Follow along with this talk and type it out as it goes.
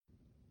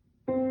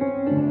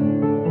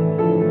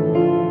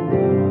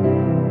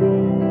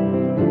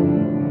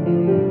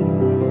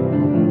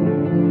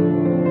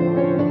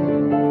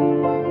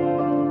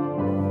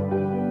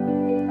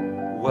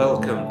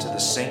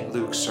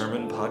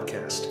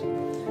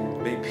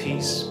May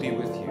peace be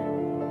with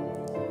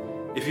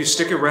you. If you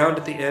stick around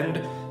at the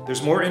end,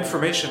 there's more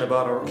information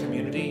about our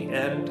community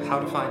and how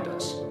to find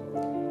us.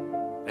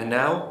 And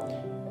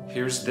now,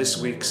 here's this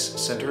week's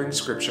Centering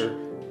Scripture,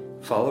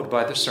 followed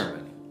by the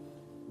sermon.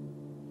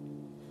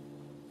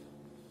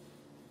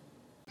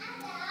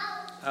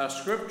 Our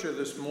scripture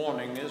this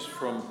morning is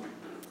from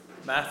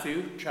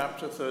Matthew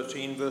chapter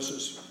 13,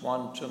 verses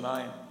 1 to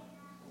 9.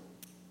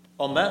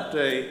 On that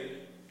day,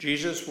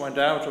 Jesus went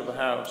out of the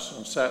house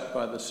and sat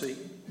by the sea.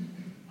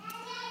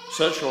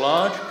 Such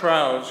large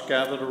crowds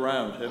gathered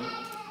around him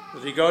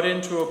that he got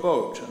into a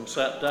boat and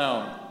sat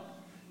down,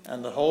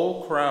 and the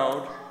whole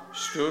crowd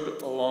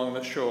stood along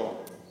the shore.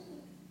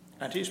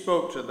 And he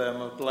spoke to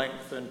them at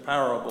length in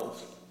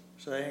parables,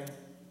 saying,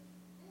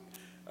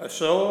 A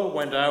sower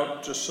went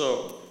out to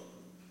sow,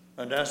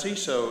 and as he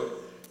sowed,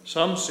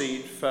 some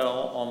seed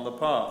fell on the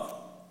path,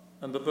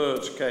 and the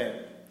birds came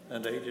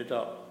and ate it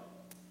up.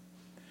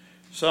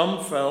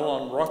 Some fell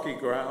on rocky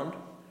ground,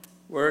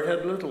 where it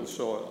had little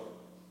soil.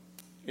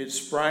 It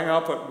sprang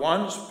up at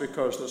once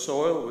because the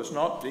soil was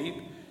not deep,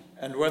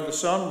 and when the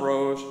sun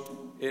rose,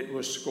 it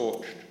was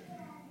scorched,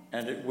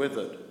 and it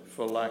withered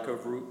for lack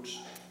of roots.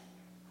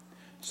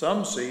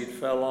 Some seed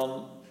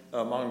fell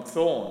among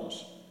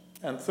thorns,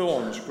 and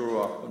thorns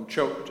grew up and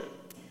choked it.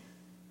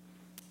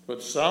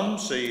 But some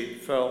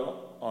seed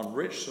fell on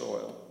rich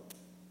soil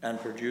and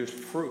produced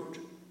fruit,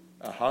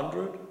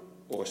 100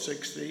 or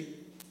 60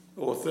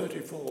 or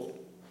 30-fold.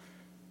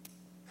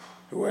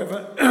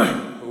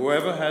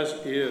 Whoever has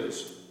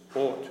ears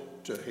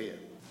ought to hear.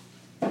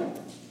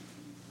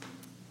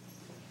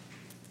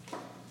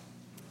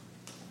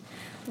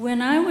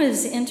 When I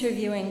was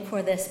interviewing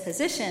for this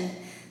position,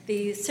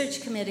 the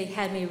search committee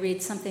had me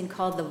read something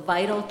called the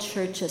Vital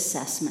Church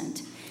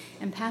Assessment,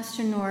 and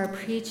Pastor Nora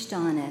preached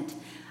on it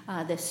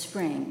this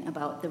spring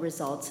about the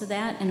results of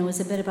that, and it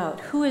was a bit about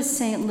who is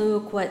St.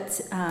 Luke,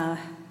 what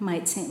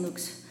might St.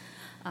 Luke's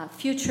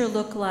future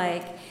look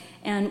like,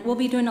 and we'll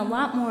be doing a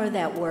lot more of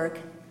that work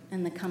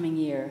in the coming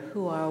year.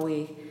 Who are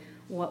we?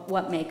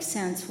 What makes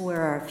sense?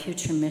 Where are our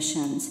future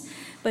missions?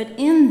 But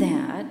in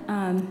that,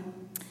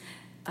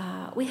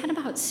 we had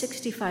about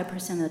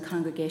 65% of the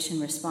congregation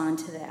respond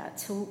to that.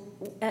 So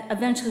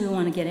eventually we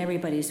want to get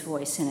everybody's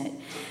voice in it.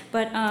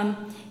 But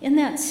in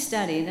that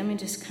study, let me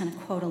just kind of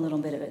quote a little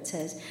bit of it. It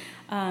says,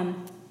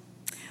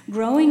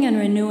 growing and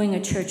renewing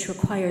a church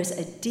requires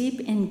a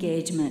deep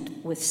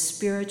engagement with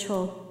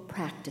spiritual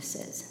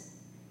practices.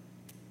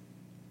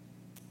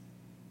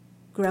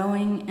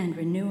 Growing and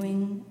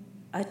renewing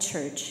a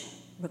church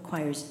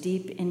requires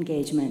deep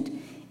engagement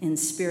in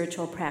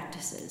spiritual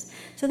practices.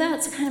 So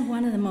that's kind of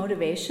one of the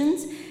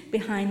motivations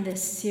behind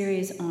this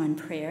series on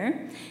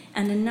prayer.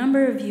 And a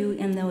number of you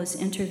in those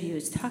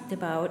interviews talked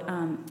about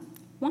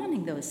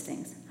wanting those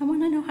things. I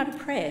want to know how to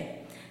pray.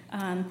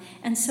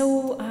 And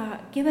so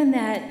given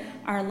that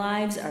our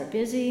lives are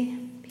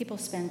busy, people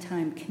spend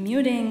time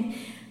commuting,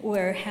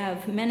 or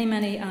have many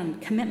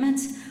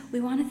commitments,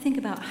 we want to think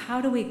about how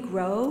do we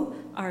grow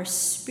our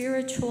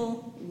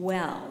spiritual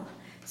well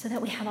so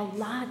that we have a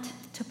lot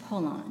to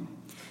pull on.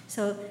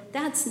 So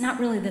that's not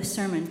really the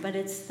sermon, but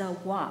it's the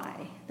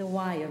why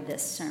of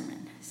this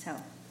sermon. So,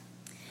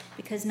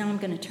 because now I'm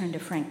going to turn to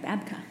Frank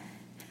Babka.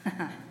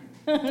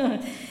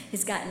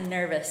 He's gotten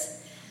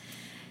nervous.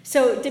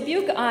 So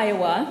Dubuque,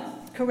 Iowa,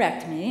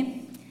 correct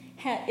me,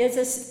 is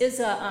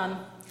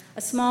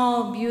a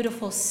small,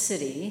 beautiful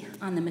city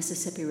on the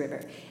Mississippi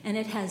River, and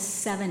it has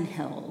 7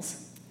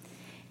 hills.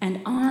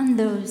 And on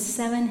those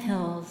 7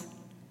 hills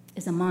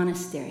is a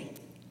monastery.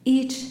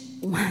 Each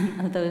one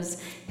of those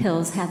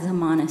hills has a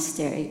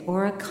monastery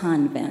or a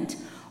convent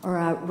or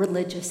a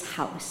religious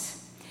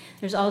house.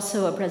 There's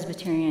also a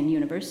Presbyterian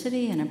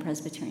university and a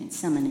Presbyterian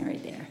seminary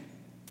there.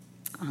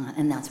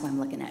 And that's why I'm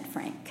looking at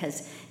Frank,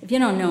 because if you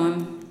don't know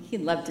him,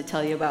 he'd love to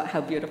tell you about how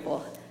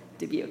beautiful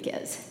Dubuque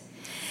is.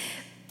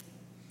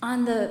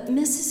 On the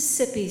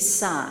Mississippi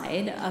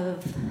side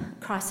of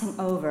crossing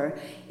over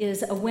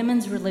is a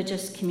women's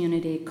religious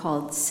community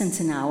called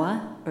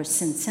Sinsinawa, or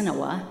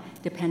Sinsinawa,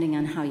 depending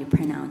on how you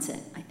pronounce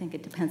it. I think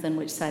it depends on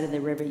which side of the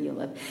river you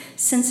live.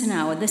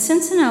 Sinsinawa. The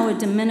Sinsinawa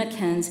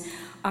Dominicans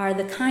are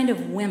the kind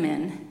of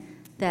women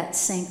that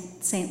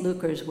St.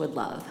 Lukers would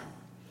love.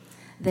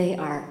 They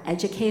are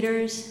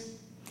educators,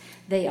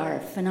 they are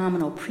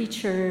phenomenal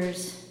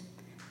preachers,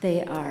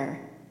 they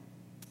are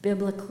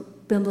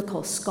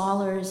biblical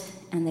scholars,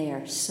 and they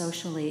are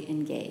socially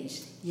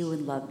engaged. You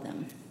would love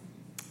them.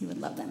 You would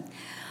love them.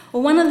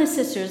 Well, one of the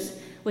sisters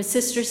was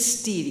Sister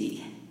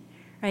Stevie,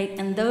 right?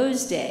 In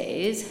those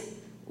days,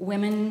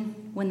 women,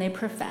 when they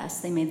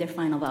professed, they made their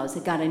final vows. They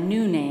got a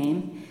new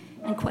name,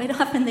 and quite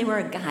often they were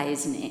a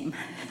guy's name.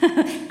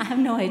 I have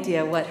no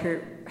idea what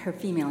her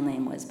female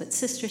name was, but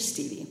Sister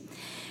Stevie.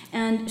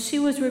 And she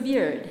was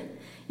revered.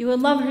 You would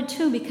love her,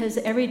 too, because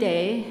every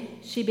day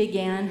she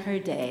began her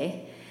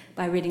day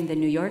by reading the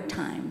New York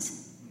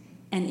Times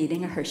and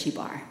eating a Hershey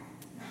bar.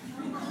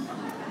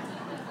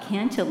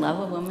 Can't you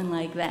love a woman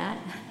like that?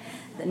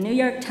 The New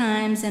York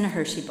Times and a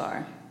Hershey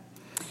bar.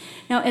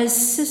 Now, as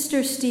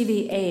Sister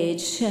Stevie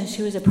aged,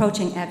 she was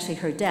approaching actually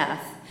her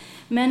death,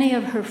 many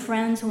of her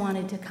friends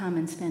wanted to come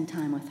and spend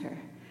time with her.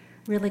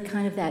 Really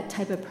kind of that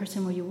type of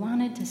person where you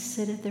wanted to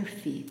sit at their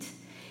feet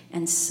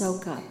and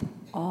soak up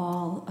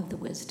all of the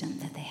wisdom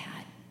that they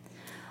had.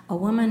 A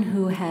woman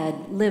who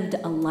had lived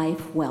a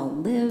life well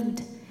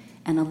lived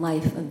and a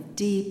life of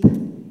deep,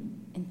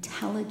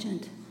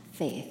 intelligent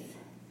faith.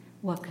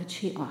 What could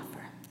she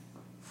offer?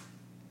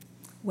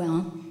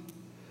 Well,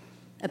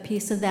 a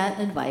piece of that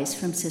advice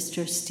from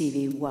Sister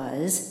Stevie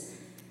was,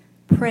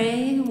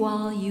 pray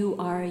while you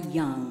are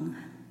young.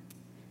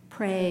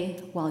 Pray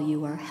while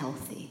you are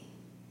healthy.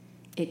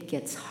 It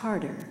gets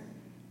harder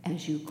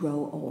as you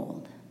grow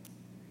old.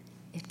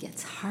 It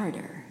gets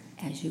harder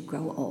as you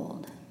grow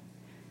old.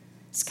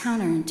 It's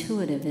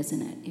counterintuitive,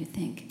 isn't it? You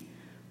think,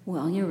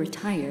 well, you're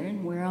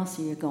retired, where else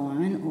are you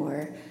going?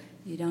 Or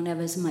you don't have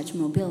as much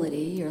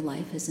mobility, your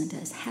life isn't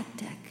as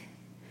hectic.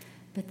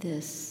 But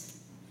this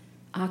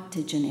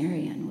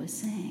octogenarian was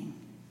saying,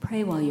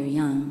 pray while you're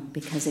young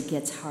because it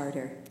gets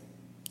harder.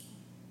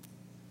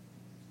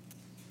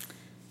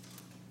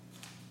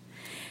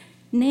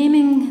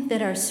 Naming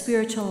that our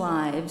spiritual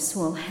lives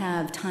will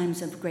have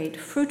times of great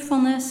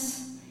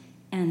fruitfulness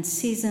and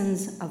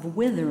seasons of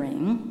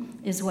withering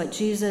is what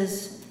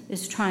Jesus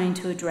is trying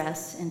to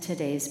address in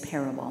today's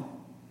parable.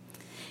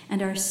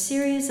 And our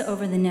series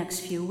over the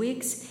next few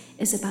weeks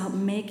is about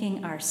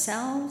making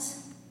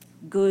ourselves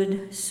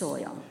good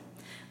soil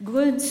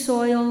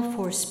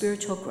for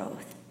spiritual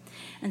growth.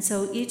 And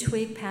so each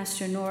week,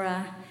 Pastor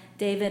Nora,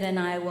 David, and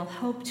I will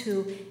hope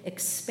to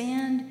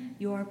expand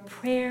your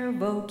prayer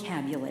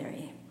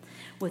vocabulary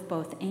with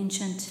both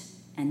ancient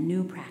and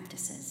new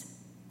practices.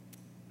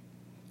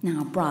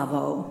 Now,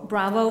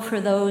 bravo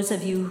for those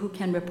of you who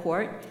can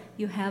report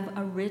you have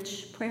a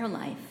rich prayer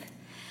life.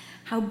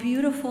 How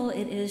beautiful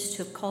it is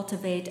to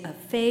cultivate a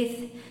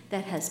faith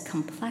that has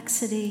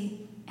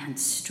complexity and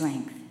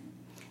strength.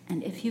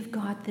 And if you've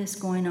got this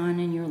going on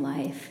in your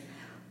life,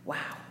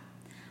 wow,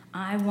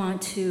 I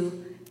want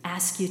to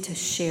ask you to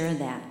share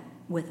that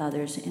with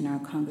others in our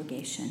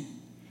congregation.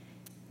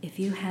 If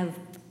you have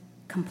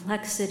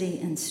complexity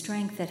and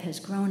strength that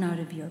has grown out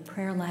of your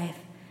prayer life,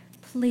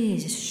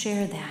 please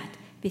share that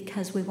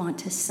because we want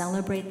to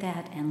celebrate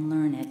that and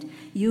learn it.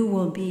 You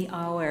will be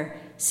our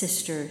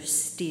Sister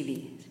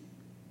Stevie.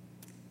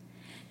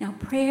 Now,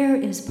 prayer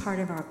is part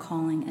of our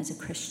calling as a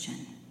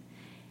Christian.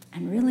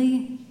 And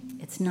really,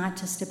 it's not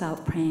just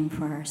about praying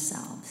for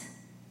ourselves.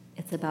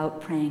 It's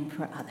about praying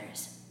for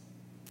others.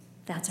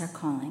 That's our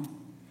calling.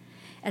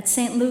 At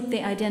St. Luke,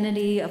 the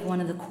identity of one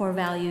of the core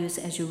values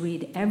as you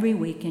read every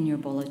week in your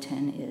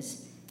bulletin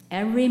is,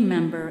 every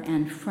member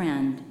and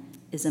friend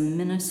is a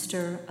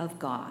minister of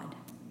God.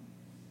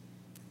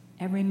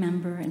 Every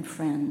member and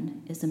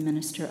friend is a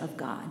minister of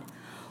God.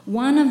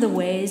 One of the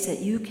ways that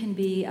you can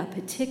be a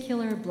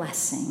particular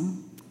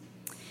blessing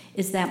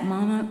is that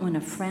moment when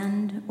a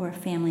friend or a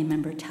family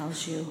member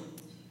tells you,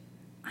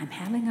 I'm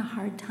having a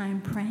hard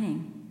time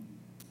praying.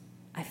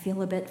 I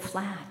feel a bit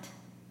flat.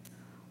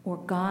 Or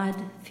God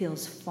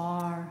feels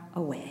far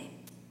away.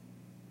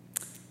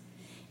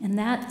 In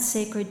that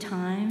sacred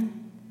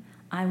time,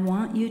 I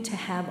want you to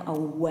have a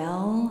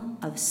well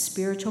of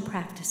spiritual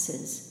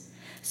practices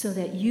so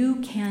that you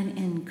can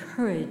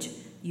encourage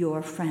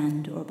your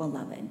friend or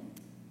beloved.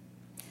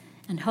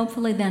 And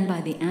hopefully then by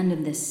the end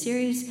of this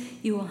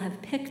series, you will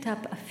have picked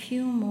up a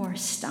few more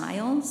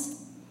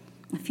styles,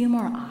 a few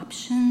more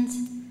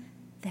options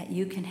that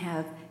you can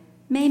have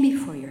maybe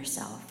for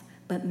yourself,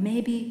 but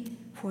maybe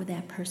for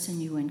that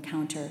person you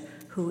encounter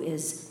who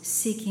is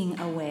seeking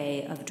a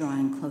way of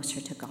drawing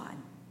closer to God.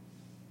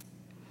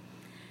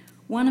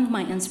 One of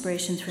my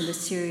inspirations for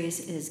this series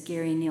is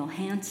Gary Neal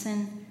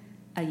Hansen,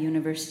 a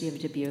University of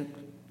Dubuque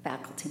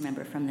faculty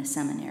member from the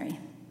seminary.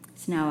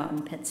 He's now out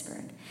in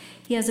Pittsburgh.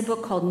 He has a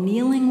book called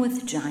Kneeling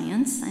with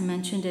Giants. I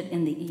mentioned it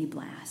in the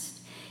e-blast.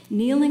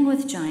 Kneeling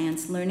with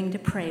Giants, Learning to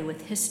Pray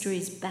with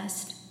History's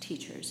Best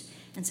Teachers.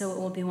 And so it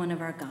will be one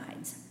of our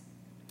guides.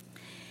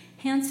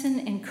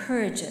 Hansen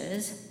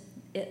encourages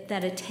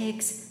that it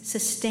takes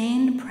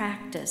sustained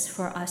practice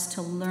for us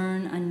to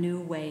learn a new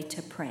way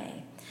to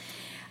pray.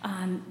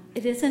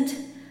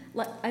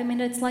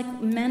 It's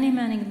like many,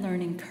 many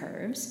learning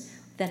curves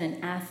that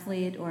an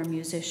athlete or a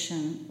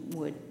musician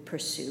would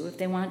pursue. If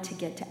they want to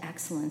get to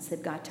excellence,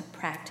 they've got to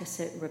practice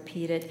it,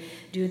 repeat it,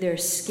 do their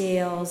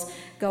scales,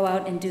 go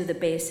out and do the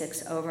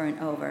basics over and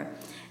over.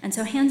 And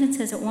so Hansen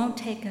says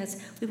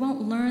we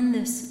won't learn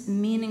this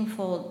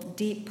meaningful,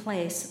 deep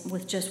place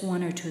with just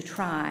one or two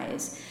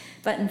tries.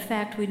 But in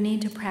fact, we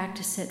need to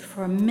practice it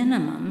for a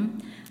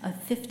minimum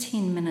of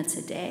 15 minutes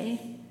a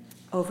day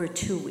over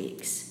 2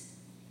 weeks.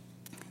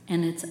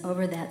 And it's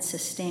over that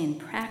sustained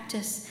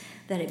practice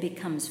that it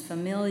becomes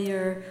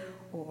familiar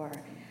or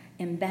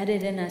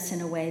embedded in us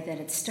in a way that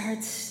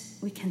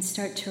we can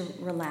start to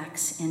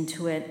relax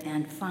into it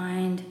and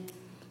find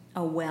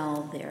a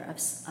well there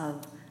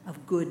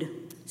of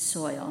good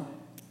soil.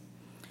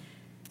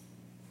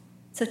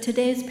 So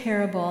today's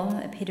parable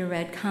that Peter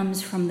read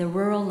comes from the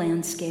rural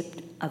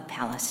landscape of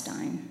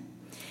Palestine.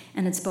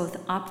 And it's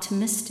both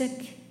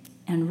optimistic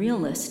and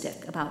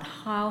realistic about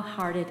how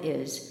hard it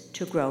is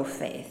to grow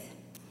faith.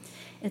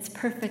 It's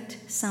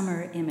perfect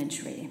summer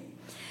imagery.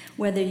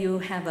 Whether you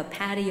have a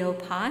patio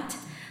pot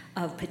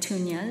of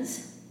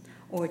petunias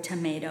or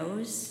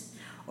tomatoes,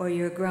 or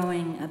you're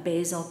growing a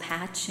basil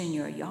patch in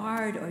your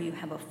yard, or you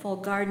have a full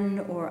garden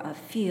or a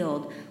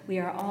field, we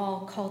are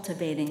all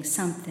cultivating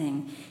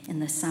something in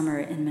the summer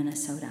in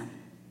Minnesota.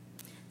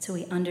 So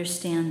we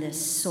understand this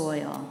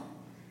soil,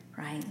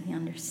 right? We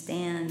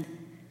understand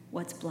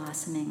what's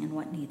blossoming and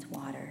what needs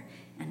water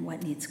and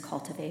what needs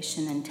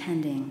cultivation and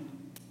tending.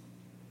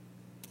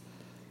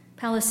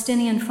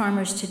 Palestinian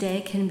farmers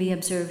today can be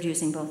observed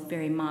using both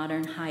very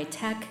modern,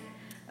 high-tech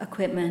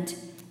equipment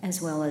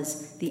as well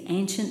as the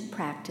ancient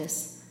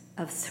practice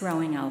of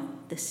throwing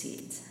out the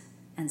seeds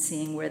and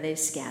seeing where they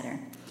scatter.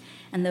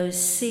 And those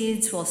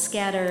seeds will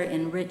scatter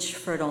in rich,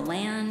 fertile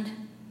land,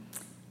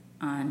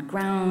 on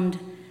ground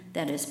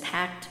that is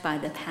packed by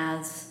the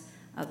paths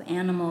of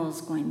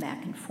animals going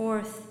back and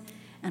forth,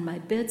 and by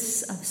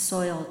bits of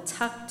soil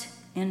tucked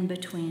in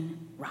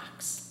between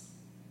rocks.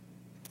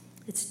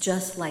 It's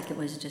just like it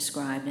was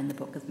described in the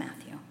book of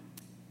Matthew.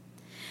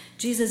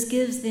 Jesus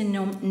gives the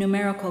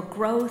numerical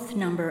growth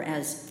number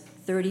as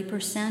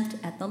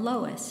 30% at the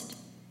lowest,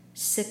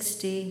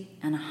 60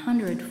 and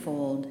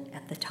 100-fold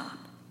at the top.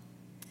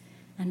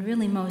 And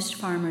really most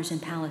farmers in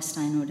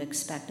Palestine would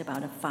expect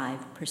about a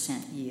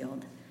 5%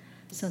 yield.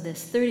 So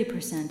this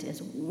 30%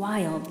 is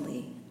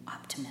wildly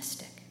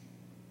optimistic.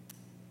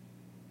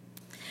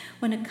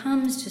 When it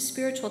comes to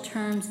spiritual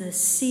terms, the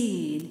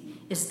seed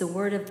is the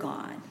Word of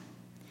God,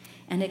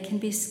 and it can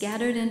be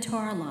scattered into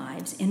our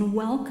lives in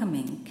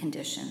welcoming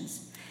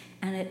conditions,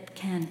 and it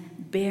can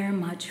bear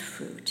much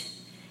fruit,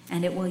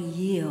 and it will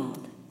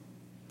yield.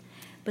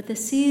 But the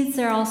seeds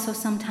are also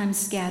sometimes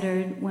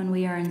scattered when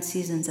we are in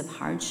seasons of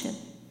hardship,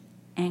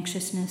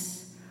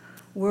 anxiousness,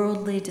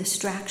 worldly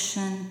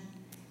distraction,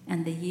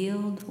 and the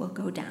yield will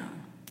go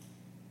down.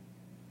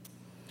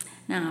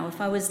 Now,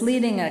 if I was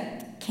leading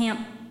a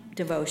camp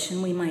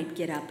devotion, we might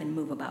get up and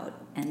move about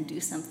and do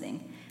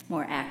something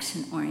more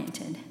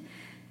action-oriented.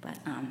 But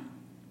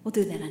we'll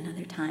do that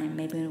another time,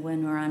 maybe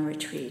when we're on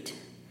retreat,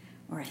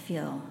 or I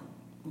feel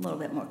a little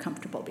bit more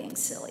comfortable being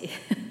silly.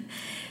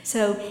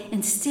 So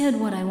instead,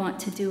 what I want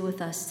to do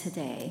with us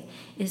today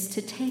is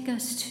to take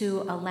us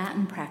to a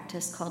Latin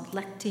practice called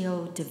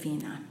Lectio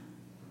Divina.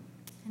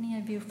 Any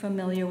of you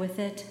familiar with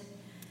it?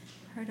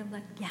 Heard of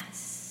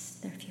Yes,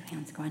 there are a few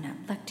hands going up.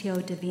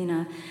 Lectio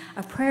Divina,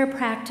 a prayer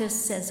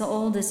practice as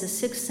old as the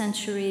 6th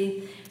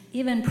century,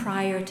 even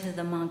prior to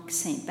the monk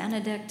Saint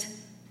Benedict,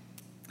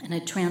 and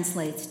it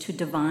translates to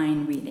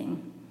divine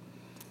reading.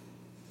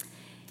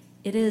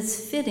 It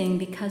is fitting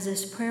because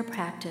this prayer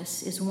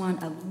practice is one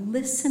of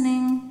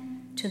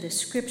listening to the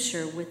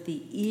scripture with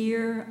the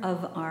ear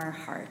of our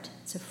heart.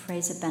 It's a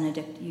phrase that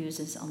Benedict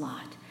uses a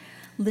lot.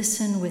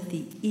 Listen with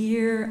the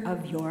ear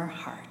of your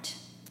heart,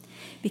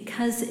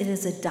 because it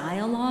is a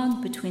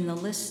dialogue between the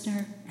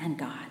listener and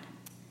God.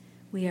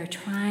 We are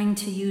trying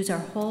to use our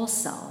whole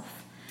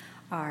self,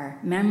 our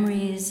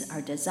memories,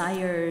 our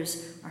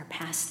desires, our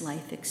past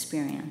life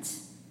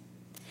experience.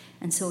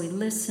 And so we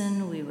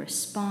listen, we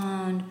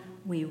respond,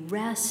 we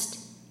rest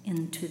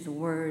into the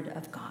Word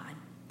of God.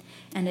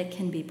 And it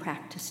can be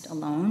practiced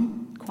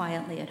alone,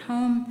 quietly at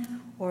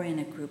home, or in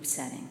a group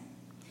setting.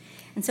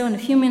 And so in a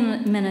few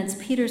minutes,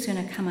 Peter's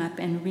going to come up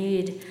and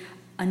read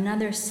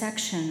another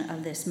section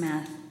of this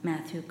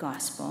Matthew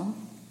Gospel.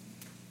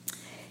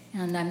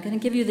 And I'm going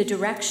to give you the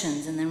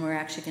directions, and then we're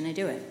actually going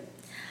to do it.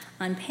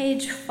 On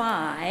page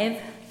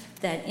 5,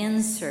 that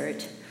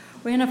insert,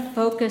 we're going to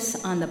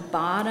focus on the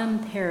bottom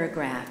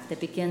paragraph that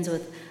begins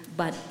with,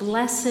 "But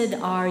blessed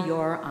are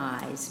your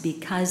eyes,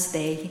 because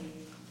they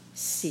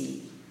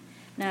see."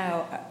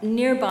 Now,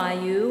 nearby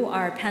you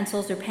are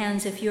pencils or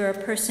pens if you're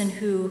a person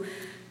who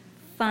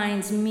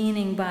finds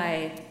meaning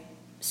by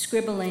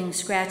scribbling,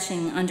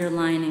 scratching,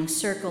 underlining,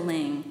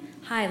 circling,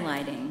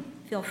 highlighting.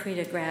 Feel free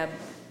to grab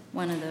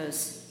one of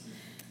those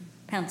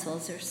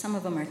pencils, or some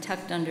of them are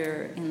tucked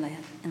under in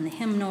the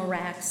hymnal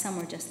rack, some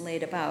are just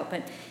laid about.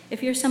 But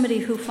if you're somebody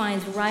who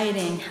finds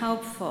writing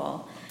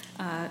helpful,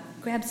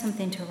 grab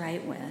something to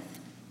write with.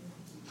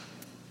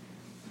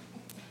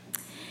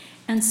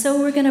 And so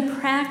we're going to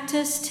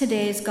practice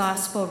today's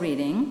gospel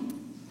reading.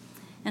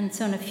 And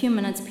so in a few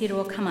minutes, Peter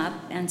will come up.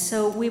 And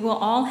so we will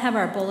all have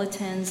our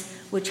bulletins,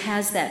 which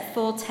has that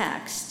full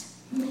text.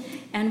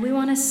 And we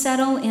want to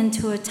settle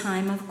into a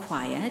time of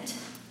quiet.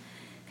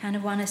 Kind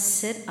of want to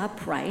sit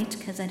upright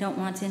because I don't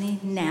want any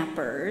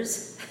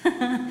nappers.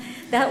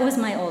 That was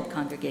my old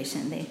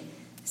congregation. They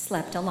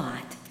slept a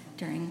lot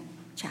during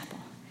chapel.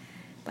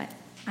 But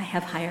I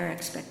have higher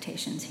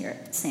expectations here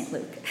at St.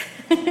 Luke.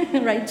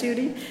 Right,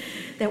 Judy?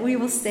 That we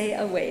will stay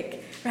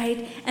awake,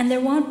 right? And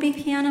there won't be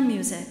piano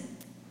music.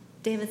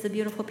 David's a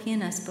beautiful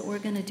pianist, but we're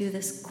going to do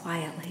this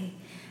quietly.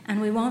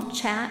 And we won't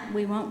chat,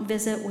 we won't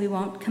visit, we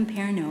won't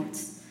compare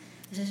notes.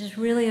 This is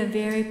really a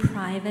very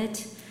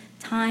private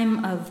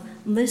time of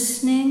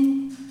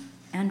listening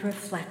and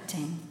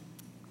reflecting.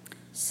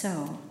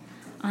 So,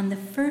 on the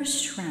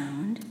first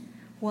round,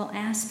 we'll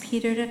ask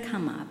Peter to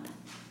come up.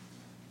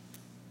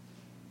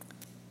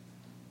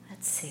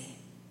 Let's see.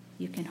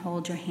 You can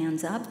hold your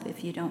hands up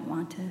if you don't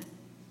want to,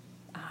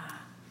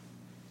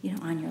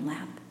 on your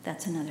lap.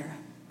 That's another.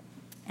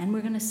 And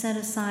we're going to set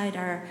aside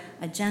our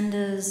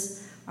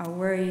agendas, our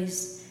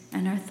worries,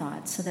 and our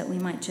thoughts so that we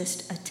might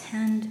just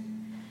attend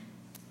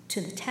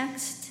to the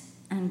text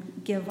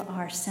and give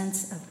our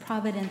sense of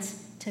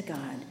providence to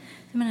God.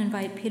 I'm going to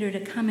invite Peter to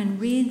come and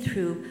read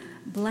through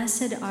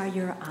Blessed Are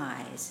Your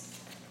Eyes.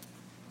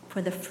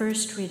 For the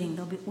first reading,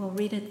 we'll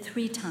read it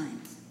 3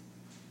 times.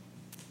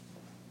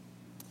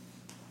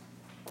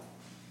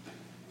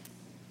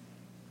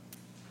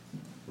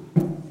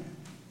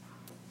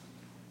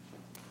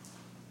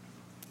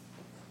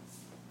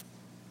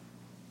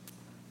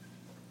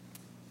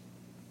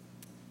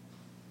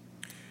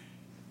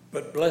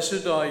 But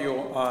blessed are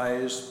your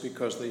eyes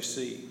because they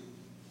see,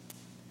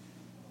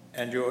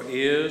 and your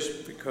ears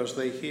because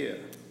they hear.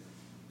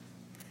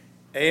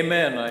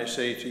 Amen, I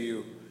say to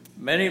you,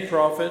 many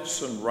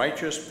prophets and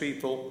righteous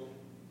people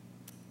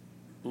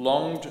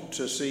longed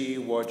to see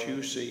what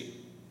you see,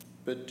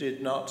 but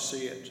did not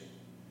see it,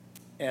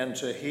 and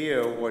to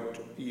hear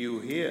what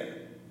you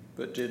hear,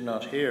 but did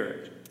not hear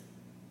it.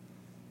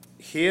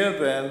 Hear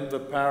then the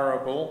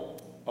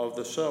parable of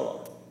the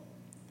sower.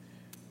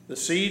 The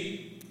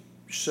seed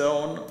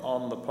sown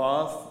on the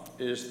path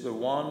is the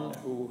one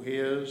who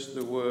hears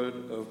the word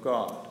of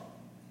God,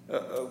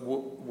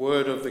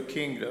 word of the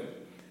kingdom,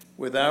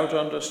 without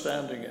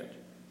understanding it.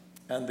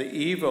 And the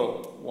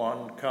evil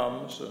one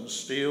comes and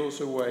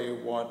steals away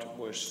what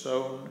was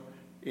sown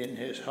in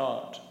his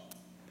heart.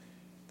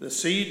 The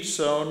seed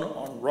sown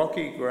on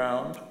rocky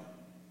ground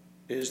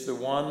is the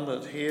one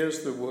that hears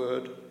the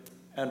word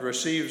and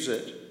receives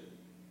it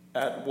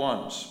at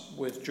once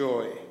with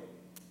joy.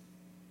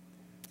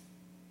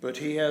 But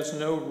he has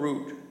no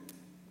root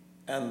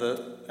and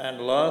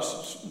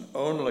lasts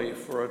only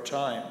for a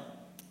time.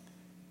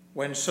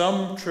 When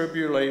some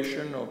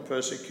tribulation or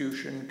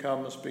persecution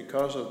comes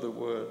because of the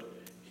word,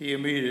 he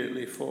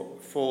immediately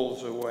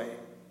falls away.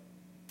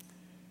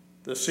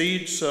 The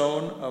seed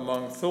sown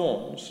among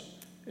thorns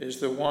is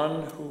the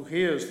one who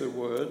hears the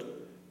word,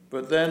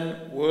 but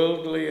then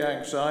worldly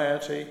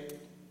anxiety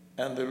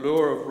and the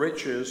lure of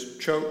riches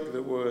choke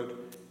the word,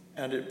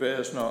 and it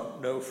bears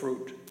no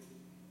fruit.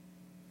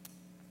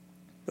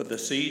 But the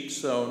seed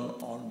sown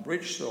on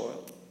rich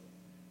soil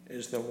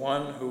is the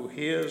one who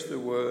hears the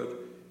word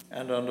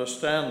and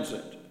understands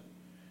it,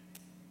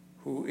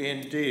 who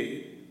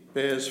indeed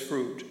bears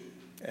fruit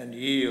and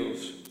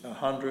yields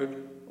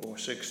 100 or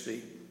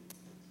 60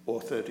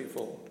 or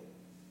 30-fold.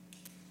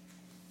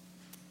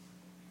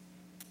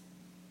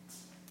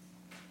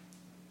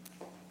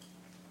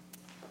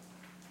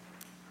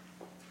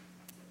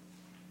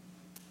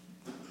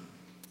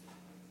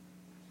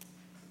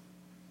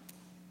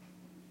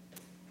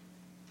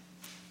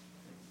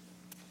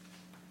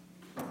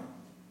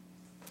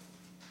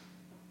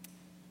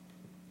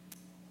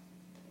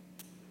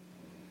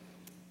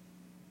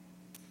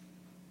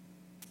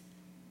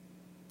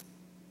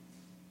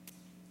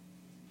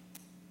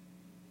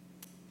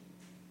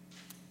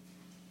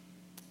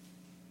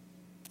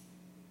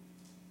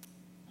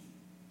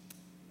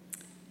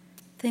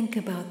 Think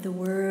about the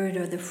word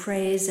or the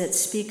phrase that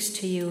speaks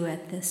to you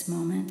at this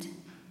moment.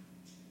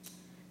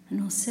 And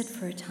we'll sit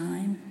for a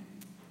time,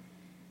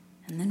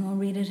 and then we'll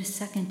read it a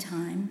second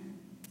time.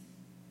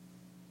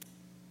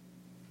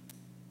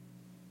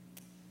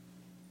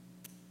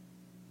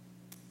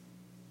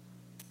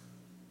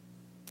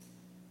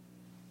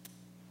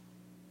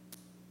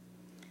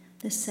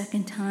 The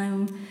second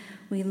time,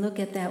 we look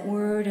at that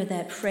word or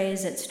that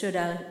phrase that stood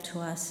out to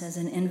us as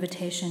an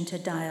invitation to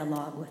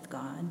dialogue with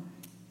God.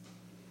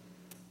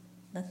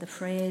 Let the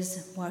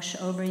phrase wash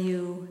over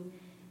you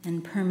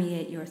and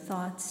permeate your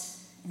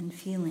thoughts and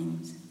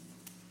feelings.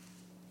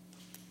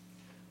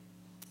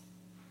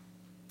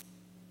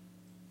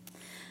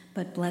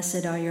 But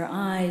blessed are your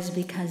eyes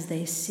because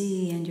they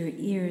see, and your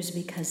ears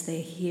because they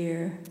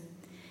hear.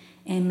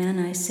 Amen,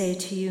 I say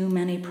to you,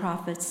 many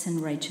prophets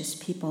and righteous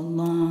people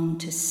long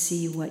to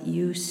see what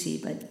you see,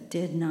 but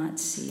did not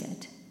see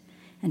it,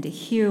 and to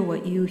hear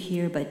what you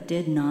hear, but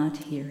did not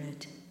hear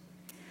it.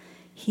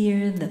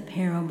 Hear the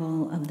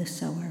parable of the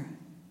sower.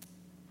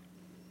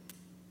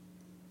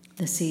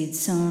 The seed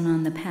sown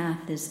on the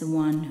path is the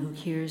one who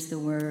hears the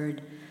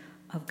word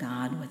of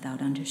God without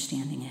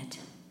understanding it.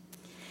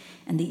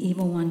 And the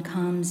evil one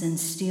comes and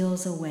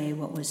steals away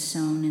what was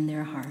sown in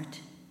their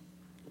heart.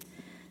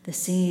 The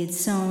seed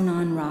sown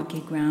on rocky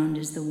ground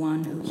is the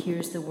one who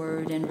hears the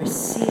word and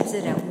receives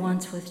it at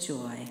once with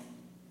joy.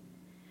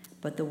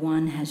 But the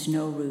one has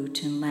no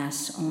root and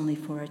lasts only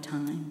for a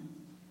time.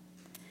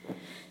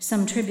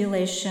 Some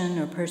tribulation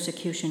or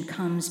persecution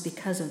comes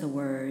because of the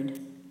word,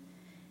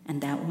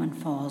 and that one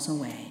falls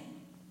away.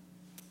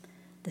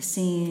 The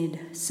seed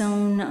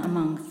sown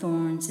among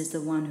thorns is the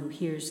one who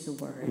hears the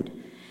word,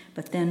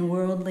 but then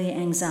worldly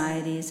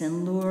anxieties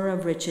and lure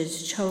of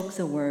riches choke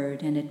the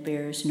word, and it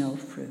bears no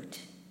fruit.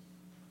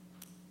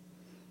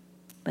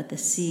 but the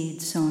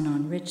seed sown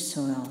on rich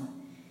soil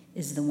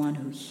is the one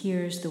who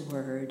hears the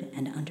word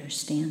and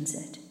understands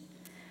it,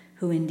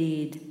 who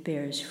indeed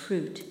bears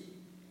fruit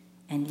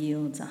and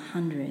yields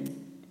 100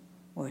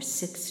 or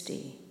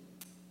 60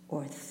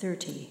 or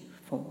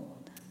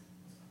 30-fold.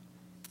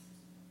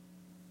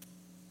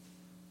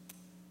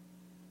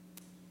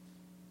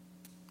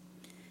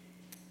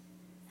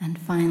 And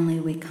finally,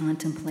 we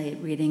contemplate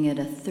reading it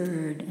a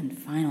third and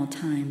final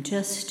time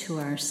just to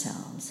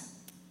ourselves.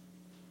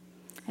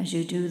 As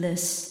you do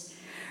this,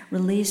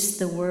 release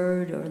the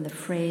word or the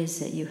phrase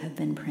that you have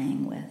been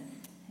praying with,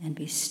 and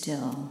be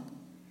still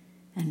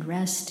and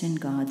rest in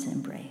God's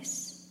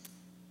embrace.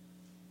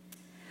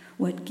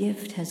 What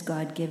gift has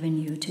God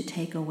given you to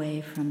take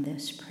away from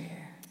this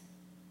prayer?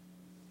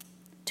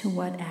 To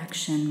what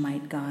action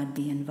might God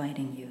be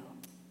inviting you?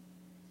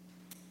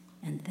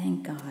 And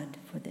thank God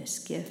for this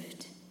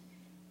gift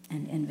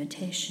and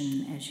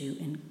invitation as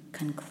you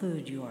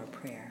conclude your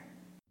prayer.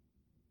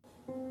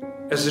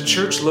 As a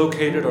church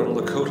located on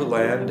Lakota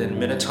land in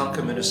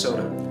Minnetonka,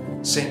 Minnesota,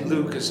 St.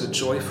 Luke is a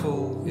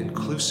joyful,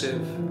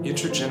 inclusive,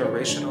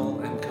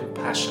 intergenerational, and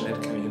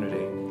compassionate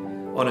community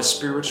on a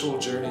spiritual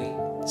journey,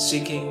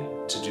 seeking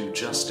to do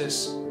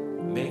justice,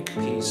 make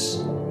peace,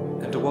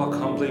 and to walk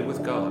humbly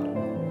with God.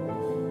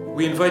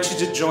 We invite you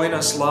to join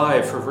us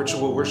live for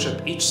virtual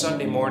worship each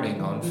Sunday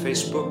morning on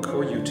Facebook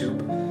or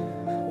YouTube,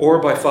 or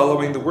by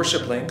following the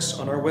worship links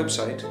on our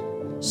website,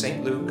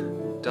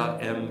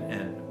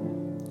 stluke.mn.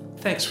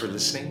 Thanks for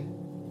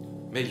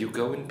listening. May you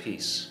go in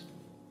peace.